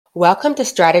Welcome to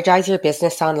Strategize Your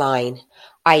Business Online.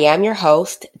 I am your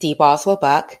host, Dee Boswell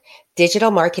Buck,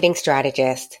 digital marketing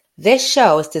strategist. This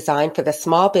show is designed for the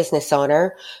small business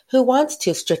owner who wants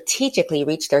to strategically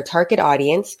reach their target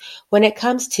audience when it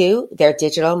comes to their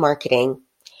digital marketing.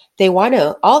 They want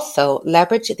to also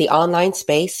leverage the online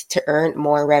space to earn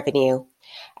more revenue.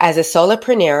 As a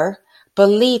solopreneur,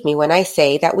 believe me when I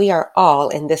say that we are all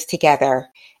in this together,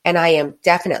 and I am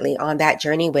definitely on that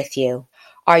journey with you.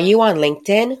 Are you on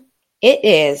LinkedIn? It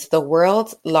is the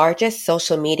world's largest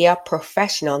social media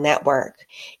professional network.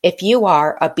 If you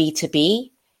are a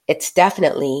B2B, it's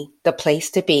definitely the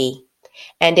place to be.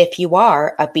 And if you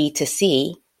are a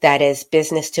B2C, that is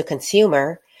business to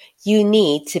consumer, you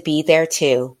need to be there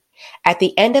too. At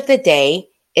the end of the day,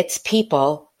 it's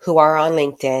people who are on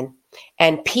LinkedIn,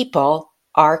 and people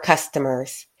are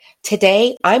customers.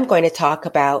 Today, I'm going to talk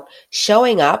about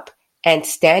showing up and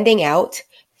standing out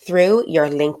through your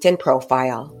LinkedIn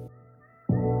profile.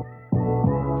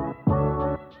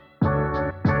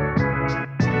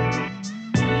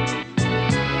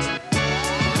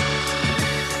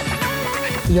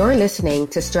 You're listening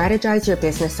to Strategize Your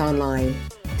Business Online,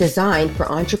 designed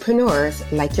for entrepreneurs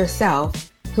like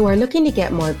yourself who are looking to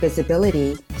get more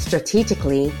visibility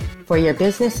strategically for your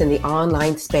business in the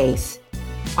online space.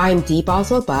 I'm Dee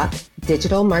Boswell Buck,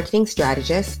 digital marketing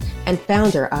strategist and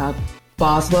founder of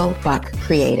Boswell Buck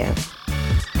Creative.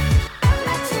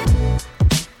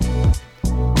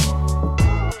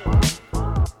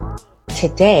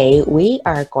 Today, we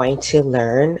are going to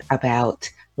learn about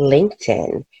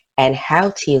LinkedIn and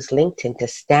how to use LinkedIn to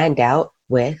stand out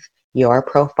with your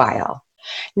profile.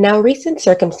 Now, recent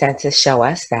circumstances show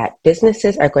us that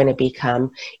businesses are going to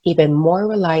become even more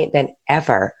reliant than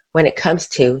ever when it comes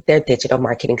to their digital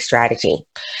marketing strategy.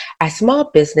 As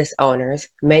small business owners,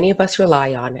 many of us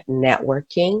rely on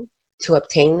networking to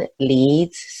obtain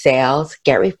leads, sales,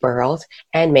 get referrals,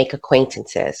 and make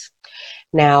acquaintances.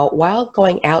 Now, while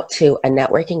going out to a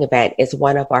networking event is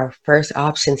one of our first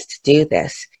options to do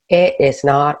this, it is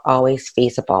not always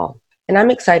feasible. And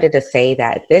I'm excited to say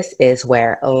that this is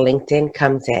where LinkedIn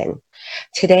comes in.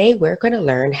 Today, we're going to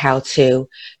learn how to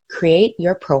create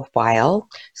your profile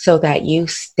so that you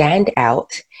stand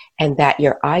out and that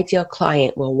your ideal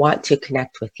client will want to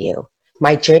connect with you.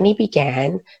 My journey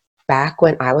began back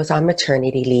when I was on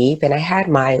maternity leave and I had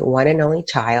my one and only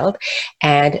child,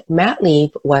 and mat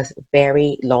leave was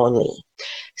very lonely.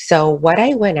 So what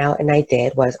I went out and I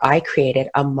did was I created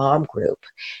a mom group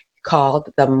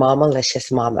called the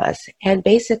Mamalicious Mamas. And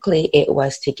basically it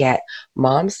was to get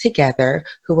moms together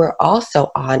who were also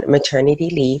on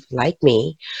maternity leave like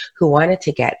me, who wanted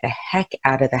to get the heck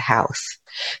out of the house.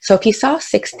 So if you saw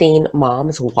 16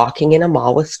 moms walking in a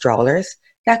mall with strollers,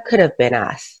 that could have been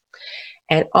us.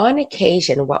 And on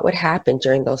occasion, what would happen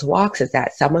during those walks is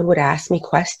that someone would ask me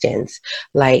questions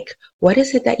like, what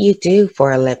is it that you do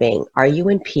for a living? Are you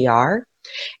in PR?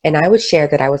 And I would share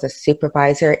that I was a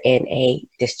supervisor in a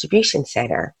distribution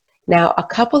center. Now, a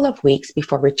couple of weeks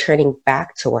before returning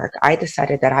back to work, I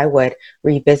decided that I would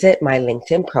revisit my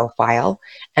LinkedIn profile.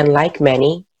 And like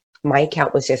many, my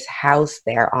account was just housed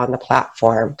there on the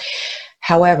platform.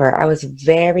 However, I was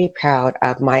very proud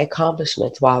of my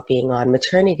accomplishments while being on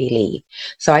maternity leave.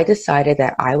 So I decided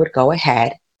that I would go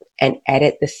ahead and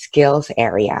edit the skills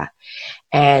area.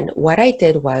 And what I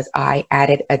did was I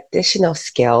added additional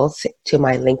skills to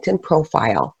my LinkedIn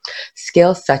profile,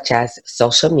 skills such as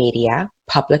social media,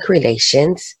 public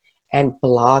relations, and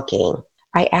blogging.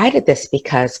 I added this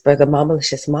because for the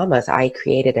Mamalicious Mamas, I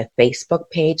created a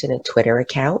Facebook page and a Twitter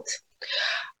account.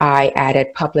 I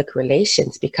added public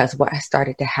relations because what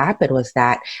started to happen was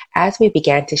that as we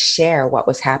began to share what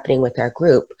was happening with our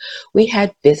group, we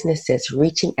had businesses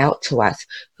reaching out to us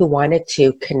who wanted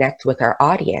to connect with our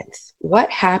audience.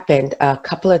 What happened a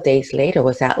couple of days later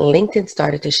was that LinkedIn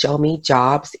started to show me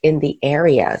jobs in the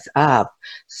areas of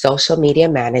social media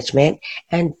management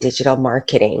and digital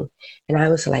marketing. And I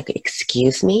was like,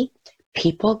 excuse me,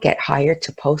 people get hired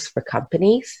to post for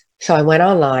companies? So I went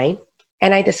online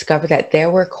and I discovered that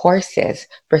there were courses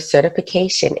for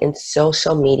certification in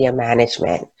social media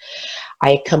management.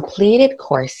 I completed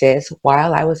courses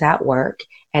while I was at work,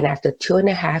 and after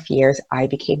 2.5 years, I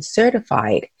became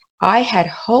certified. I had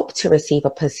hoped to receive a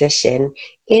position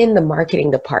in the marketing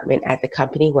department at the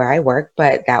company where I worked,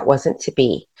 but that wasn't to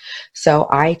be. So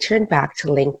I turned back to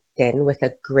LinkedIn with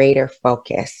a greater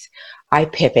focus. I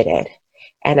pivoted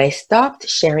and I stopped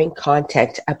sharing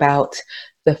content about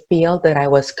the field that I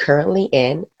was currently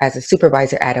in as a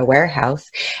supervisor at a warehouse,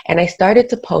 and I started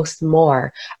to post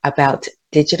more about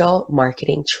digital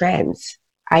marketing trends.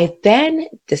 I then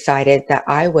decided that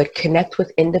I would connect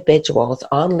with individuals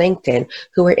on LinkedIn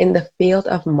who were in the field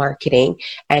of marketing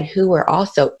and who were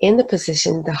also in the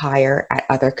position to hire at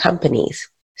other companies.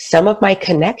 Some of my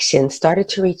connections started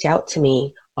to reach out to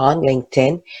me on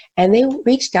LinkedIn, and they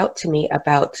reached out to me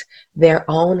about their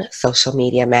own social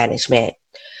media management.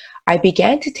 I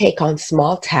began to take on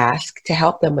small tasks to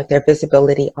help them with their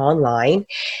visibility online,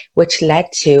 which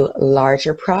led to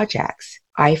larger projects.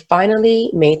 I finally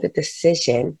made the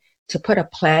decision to put a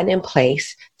plan in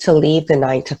place to leave the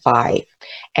 9 to 5.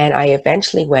 And I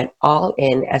eventually went all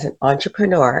in as an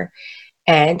entrepreneur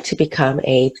and to become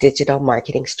a digital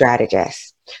marketing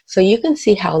strategist. So you can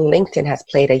see how LinkedIn has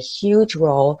played a huge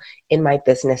role in my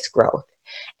business growth.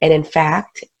 And in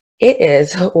fact, it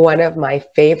is one of my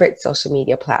favorite social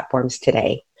media platforms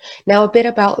today. Now, a bit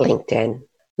about LinkedIn.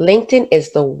 LinkedIn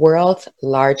is the world's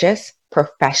largest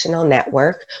professional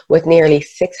network with nearly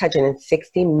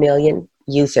 660 million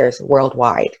users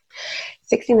worldwide.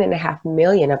 16.5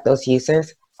 million of those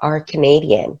users are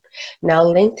Canadian. Now,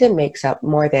 LinkedIn makes up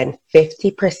more than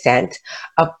 50%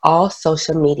 of all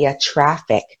social media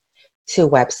traffic to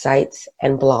websites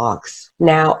and blogs.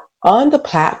 Now, on the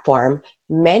platform,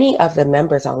 many of the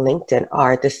members on LinkedIn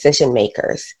are decision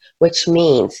makers, which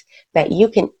means that you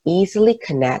can easily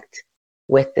connect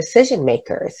with decision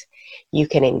makers. You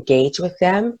can engage with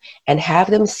them and have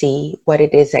them see what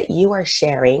it is that you are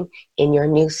sharing in your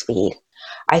newsfeed.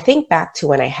 I think back to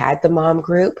when I had the mom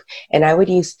group and I would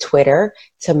use Twitter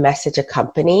to message a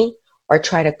company or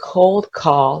try to cold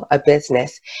call a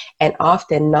business and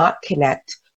often not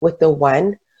connect with the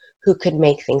one who could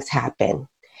make things happen.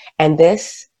 And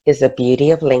this is the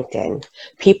beauty of LinkedIn.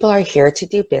 People are here to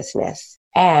do business,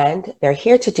 and they're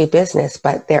here to do business,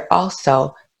 but they're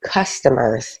also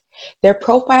customers. Their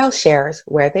profile shares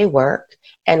where they work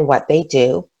and what they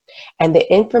do, and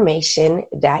the information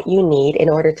that you need in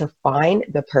order to find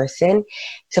the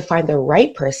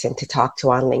right person to talk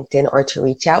to on LinkedIn or to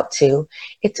reach out to,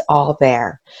 it's all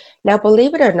there. Now,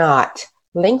 believe it or not,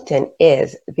 LinkedIn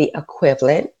is the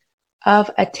equivalent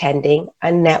of attending a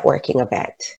networking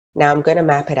event. Now, I'm going to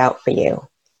map it out for you.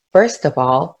 First of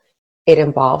all, it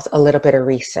involves a little bit of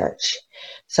research.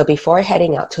 So before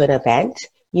heading out to an event,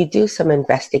 you do some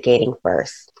investigating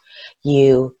first.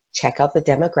 You check out the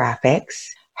demographics,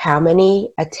 how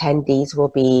many attendees will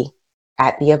be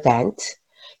at the event.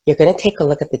 You're going to take a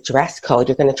look at the dress code.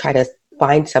 You're going to try to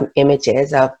find some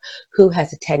images of who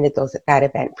has attended that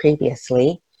event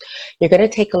previously. You're going to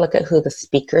take a look at who the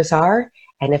speakers are.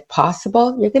 And if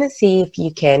possible, you're going to see if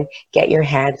you can get your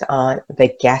hands on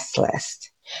the guest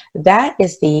list. That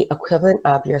is the equivalent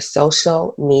of your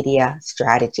social media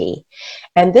strategy.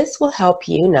 And this will help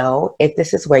you know if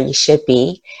this is where you should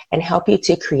be and help you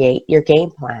to create your game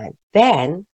plan.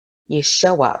 Then you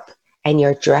show up and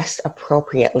you're dressed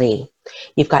appropriately.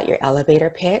 You've got your elevator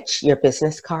pitch, your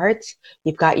business cards,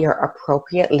 you've got your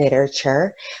appropriate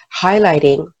literature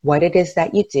highlighting what it is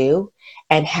that you do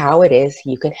and how it is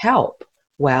you can help.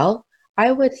 Well,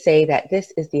 I would say that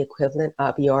this is the equivalent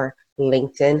of your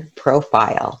LinkedIn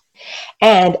profile.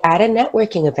 And at a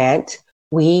networking event,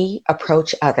 we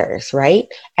approach others, right?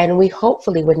 And we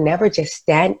hopefully would never just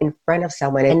stand in front of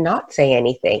someone and not say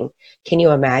anything. Can you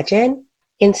imagine?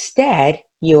 Instead,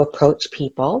 you approach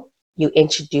people, you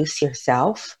introduce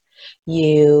yourself,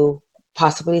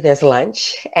 there's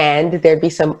lunch, and there'd be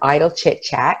some idle chit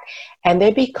chat, and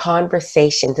there'd be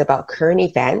conversations about current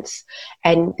events,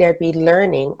 and there'd be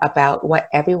learning about what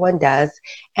everyone does,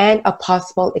 and a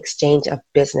possible exchange of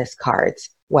business cards.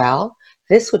 Well,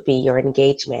 this would be your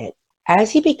engagement.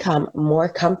 As you become more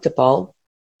comfortable,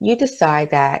 you decide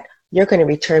that you're going to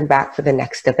return back for the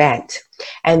next event.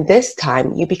 And this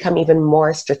time you become even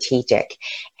more strategic.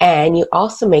 And you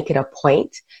also make it a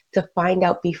point to find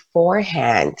out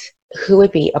beforehand who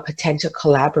would be a potential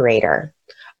collaborator,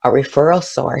 a referral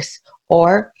source,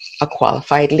 or a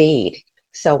qualified lead.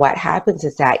 So what happens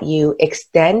is that you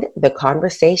extend the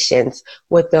conversations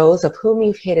with those of whom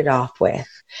you've hit it off with,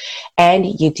 and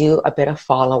you do a bit of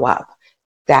follow-up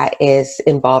that is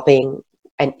involving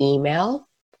an email,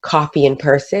 coffee in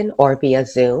person, or via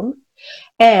Zoom.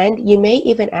 And you may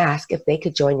even ask if they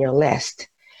could join your list.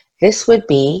 This would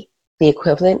be the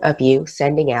equivalent of you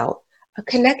sending out a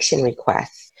connection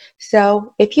request.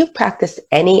 So if you've practiced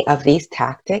any of these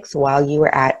tactics while you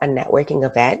were at a networking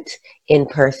event in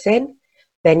person,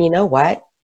 then you know what?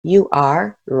 You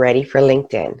are ready for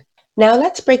LinkedIn. Now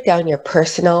let's break down your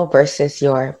personal versus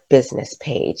your business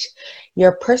page.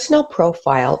 Your personal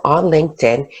profile on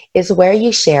LinkedIn is where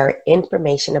you share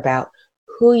information about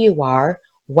who you are,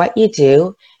 what you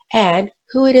do, and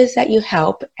who it is that you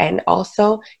help, and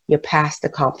also your past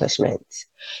accomplishments.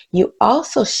 You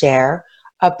also share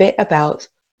a bit about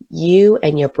you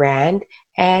and your brand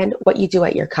and what you do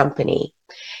at your company.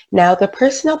 Now, the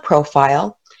personal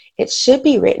profile, it should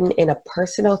be written in a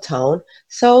personal tone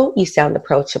so you sound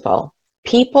approachable.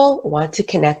 People want to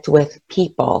connect with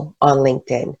people on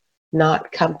LinkedIn,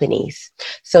 not companies.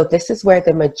 So this is where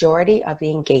the majority of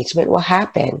the engagement will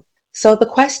happen. So the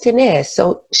question is,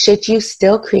 so should you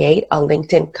still create a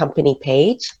LinkedIn company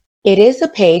page? It is a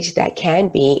page that can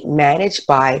be managed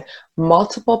by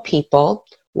multiple people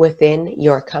within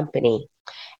your company.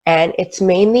 And it's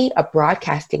mainly a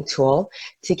broadcasting tool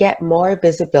to get more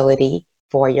visibility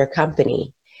for your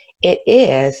company. It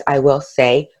is, I will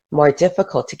say, more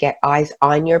difficult to get eyes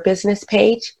on your business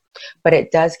page, but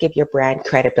it does give your brand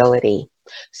credibility.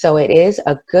 So it is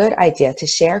a good idea to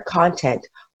share content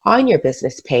on your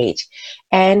business page.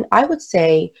 And I would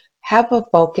say have a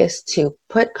focus to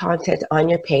put content on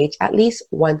your page at least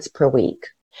once per week.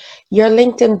 Your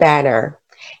LinkedIn banner.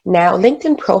 Now,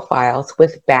 LinkedIn profiles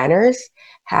with banners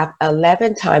have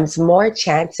 11 times more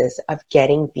chances of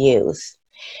getting views.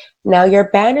 Now, your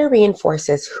banner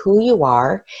reinforces who you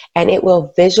are and it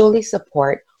will visually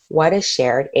support what is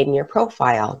shared in your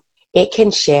profile. It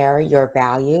can share your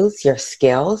values, your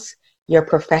skills, your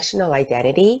professional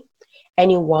identity,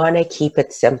 and you want to keep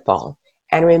it simple.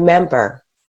 And remember,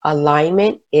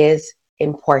 alignment is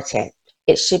important.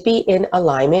 It should be in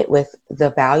alignment with the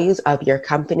values of your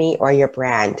company or your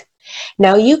brand.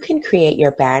 Now you can create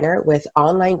your banner with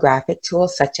online graphic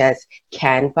tools such as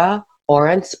Canva or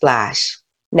Unsplash.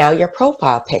 Now your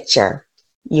profile picture.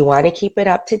 You want to keep it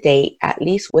up to date, at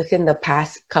least within the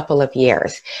past couple of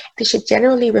years. It should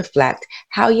generally reflect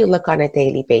how you look on a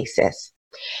daily basis.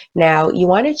 Now you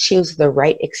want to choose the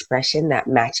right expression that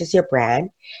matches your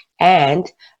brand.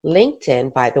 And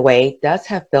LinkedIn, by the way, does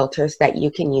have filters that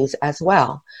you can use as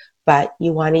well, but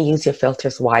you want to use your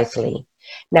filters wisely.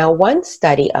 Now, one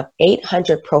study of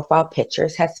 800 profile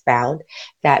pictures has found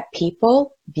that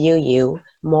people view you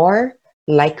more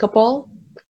likable,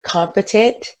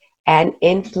 competent, and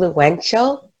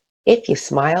influential if you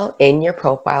smile in your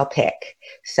profile pic.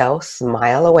 So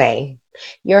smile away.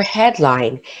 Your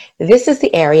headline. This is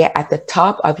the area at the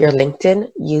top of your LinkedIn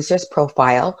user's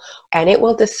profile, and it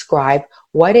will describe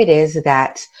what it is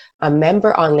that a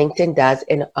member on LinkedIn does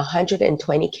in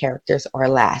 120 characters or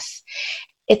less.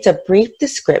 It's a brief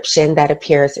description that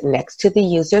appears next to the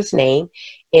user's name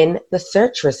in the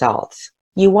search results.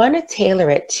 You want to tailor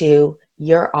it to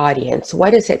your audience.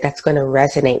 What is it that's going to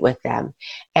resonate with them?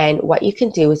 And what you can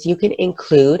do is you can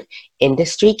include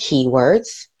industry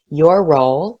keywords, your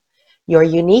role, your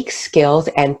unique skills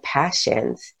and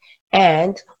passions.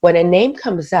 And when a name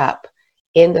comes up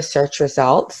in the search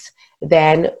results,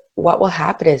 then what will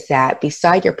happen is that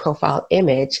beside your profile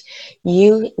image,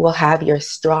 you will have your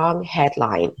strong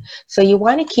headline. So you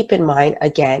want to keep in mind,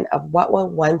 again, of what will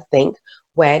one think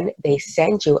when they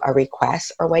send you a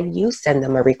request or when you send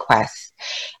them a request.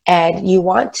 And you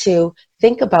want to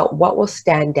think about what will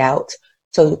stand out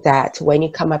so that when you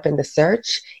come up in the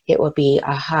search, it will be,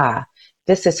 aha,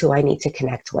 this is who I need to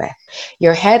connect with.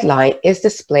 Your headline is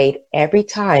displayed every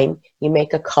time you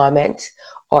make a comment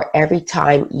or every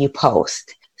time you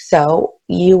post. So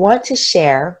you want to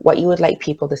share what you would like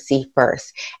people to see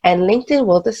first. And LinkedIn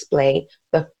will display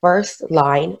the first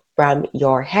line from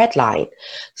your headline.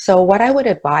 So what I would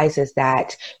advise is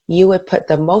that you would put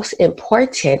the most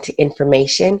important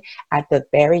information at the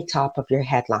very top of your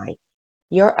headline.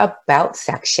 Your about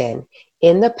section.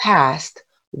 In the past,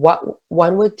 what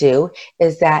one would do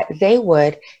is that they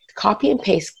would copy and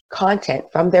paste content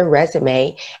from their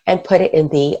resume and put it in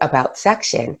the about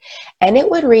section. And it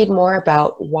would read more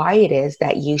about why it is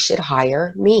that you should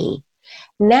hire me.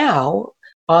 Now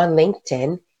on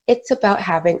LinkedIn, it's about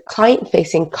having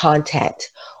client-facing content,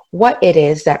 what it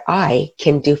is that I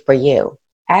can do for you.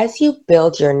 As you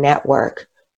build your network,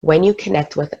 when you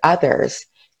connect with others,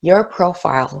 your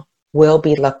profile will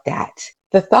be looked at.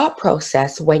 The thought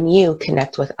process when you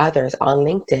connect with others on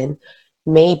LinkedIn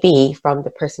may be from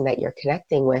the person that you're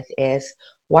connecting with is,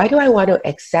 why do I want to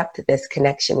accept this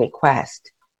connection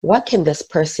request? What can this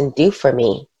person do for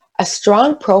me? A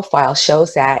strong profile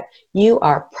shows that you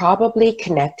are probably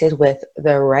connected with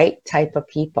the right type of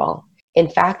people. In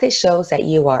fact, it shows that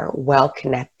you are well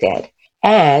connected.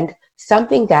 And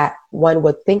something that one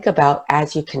would think about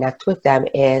as you connect with them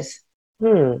is,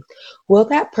 will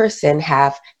that person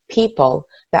have people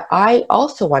that I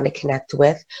also want to connect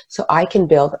with so I can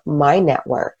build my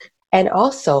network? And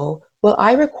also, will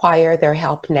I require their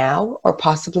help now or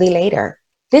possibly later?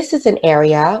 This is an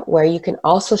area where you can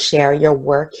also share your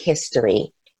work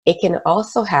history. It can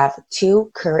also have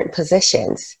 2 current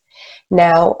positions.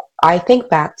 Now, I think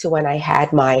back to when I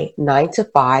had my 9 to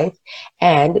 5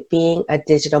 and being a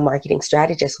digital marketing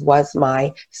strategist was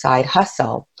my side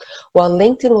hustle. Well,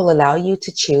 LinkedIn will allow you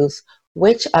to choose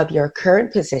which of your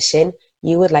current position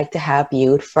you would like to have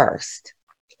viewed first.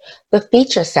 The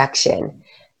feature section.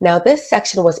 Now, this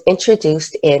section was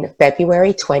introduced in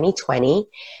February 2020,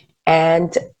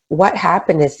 and what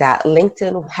happened is that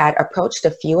LinkedIn had approached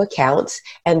a few accounts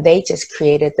and they just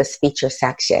created this feature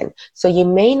section. So you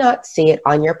may not see it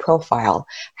on your profile.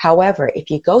 However,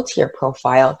 if you go to your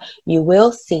profile, you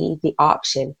will see the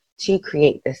option to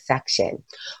create this section.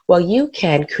 Well, you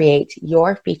can create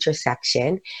your feature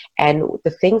section, and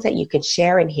the things that you can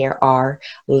share in here are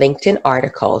LinkedIn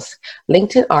articles.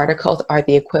 LinkedIn articles are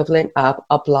the equivalent of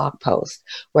a blog post,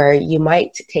 where you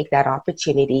might take that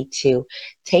opportunity to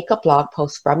take a blog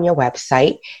post from your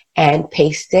website and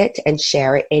paste it and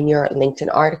share it in your LinkedIn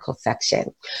article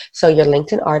section. So your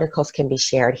LinkedIn articles can be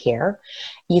shared here.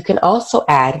 You can also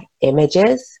add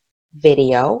images,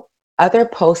 video, other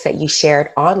posts that you shared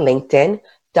on LinkedIn,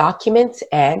 documents,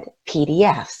 and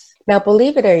PDFs. Now,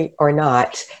 believe it or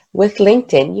not, with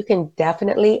LinkedIn, you can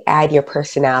definitely add your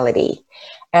personality.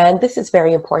 And this is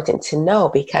very important to know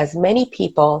because many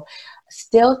people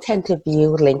still tend to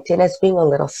view LinkedIn as being a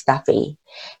little stuffy.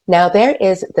 Now, there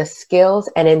is the skills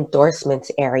and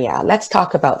endorsements area. Let's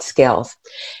talk about skills.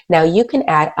 Now, you can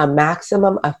add a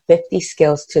maximum of 50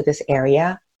 skills to this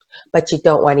area, but you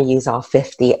don't want to use all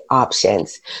 50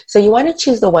 options. So you want to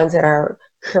choose the ones that are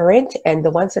current and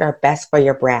the ones that are best for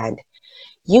your brand.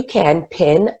 You can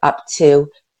pin up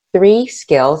to 3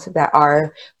 skills that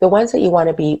are the ones that you want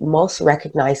to be most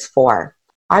recognized for.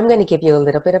 I'm going to give you a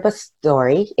little bit of a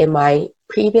story. In my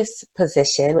previous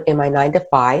position, in my 9 to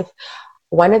 5,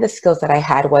 one of the skills that I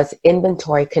had was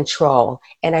inventory control,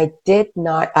 and I did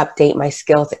not update my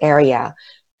skills area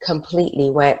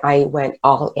completely when I went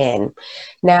all in.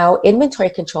 Now, inventory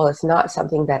control is not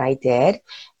something that I did.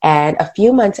 And a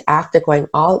few months after going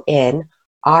all in,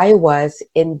 I was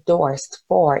endorsed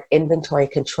for inventory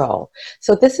control.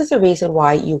 So this is a reason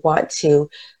why you want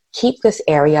to keep this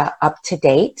area up to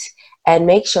date and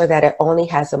make sure that it only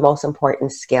has the most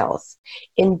important skills.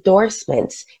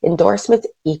 Endorsements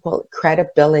equal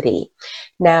credibility.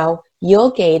 Now,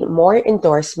 you'll gain more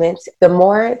endorsements the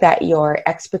more that your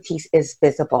expertise is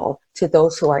visible to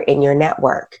those who are in your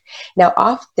network. Now,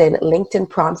 often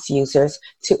LinkedIn prompts users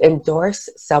to endorse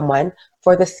someone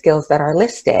for the skills that are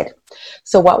listed.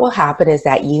 So what will happen is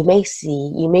that you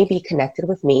may be connected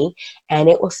with me and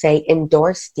it will say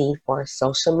endorse Steve for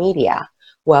social media.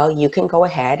 Well, you can go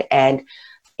ahead and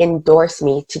endorse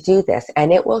me to do this,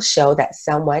 and it will show that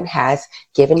someone has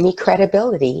given me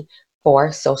credibility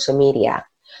for social media.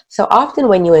 So often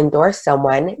when you endorse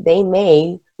someone, they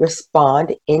may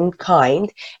respond in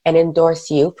kind and endorse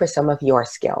you for some of your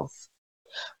skills.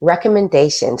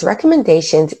 Recommendations.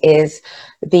 Recommendations is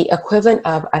the equivalent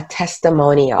of a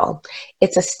testimonial.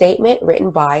 It's a statement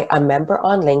written by a member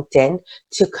on LinkedIn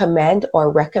to commend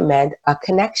or recommend a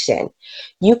connection.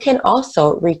 You can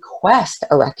also request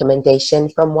a recommendation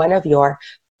from one of your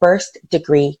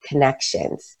first-degree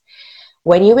connections.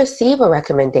 When you receive a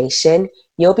recommendation,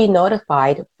 you'll be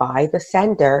notified by the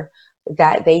sender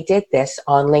that they did this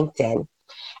on LinkedIn.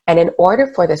 And in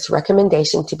order for this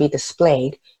recommendation to be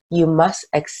displayed, you must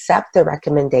accept the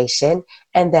recommendation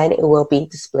and then it will be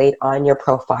displayed on your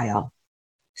profile.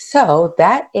 So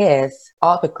that is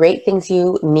all the great things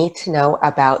you need to know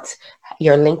about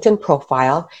your LinkedIn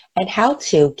profile and how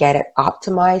to get it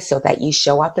optimized so that you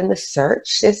show up in the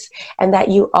searches and that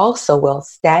you also will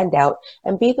stand out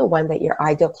and be the one that your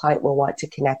ideal client will want to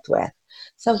connect with.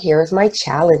 So here's my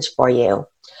challenge for you.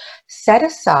 Set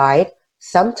aside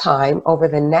some time over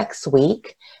the next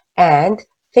week and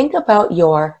think about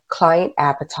your client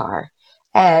avatar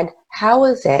and how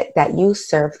is it that you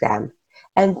serve them?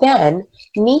 And then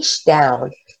niche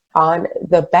down on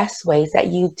the best ways that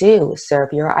you do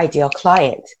serve your ideal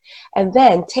client. And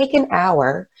then take an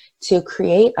hour to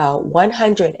create a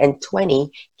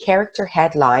 120 character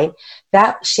headline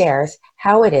that shares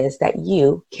how it is that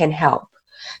you can help.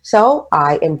 So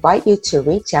I invite you to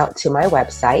reach out to my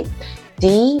website,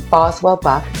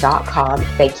 dboswellbuck.com.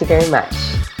 Thank you very much.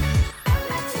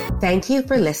 Thank you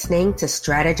for listening to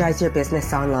Strategize Your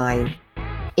Business Online.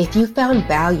 If you found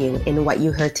value in what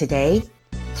you heard today,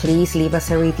 please leave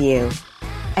us a review.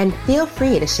 And feel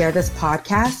free to share this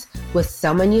podcast with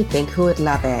someone you think who would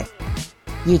love it.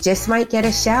 You just might get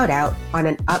a shout out on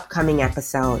an upcoming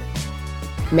episode.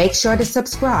 Make sure to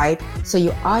subscribe so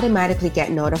you automatically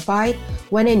get notified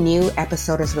when a new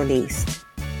episode is released.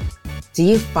 Do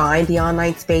you find the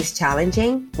online space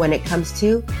challenging when it comes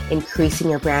to increasing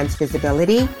your brand's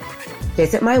visibility?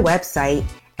 Visit my website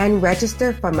and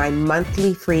register for my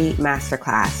monthly free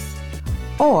masterclass.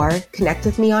 Or connect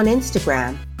with me on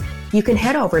Instagram. You can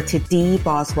head over to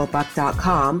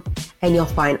dboswellbuck.com and you'll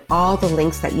find all the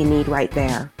links that you need right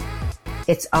there.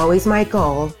 It's always my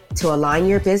goal to align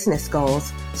your business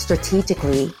goals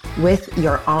strategically with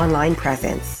your online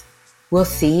presence. We'll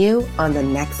see you on the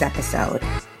next episode.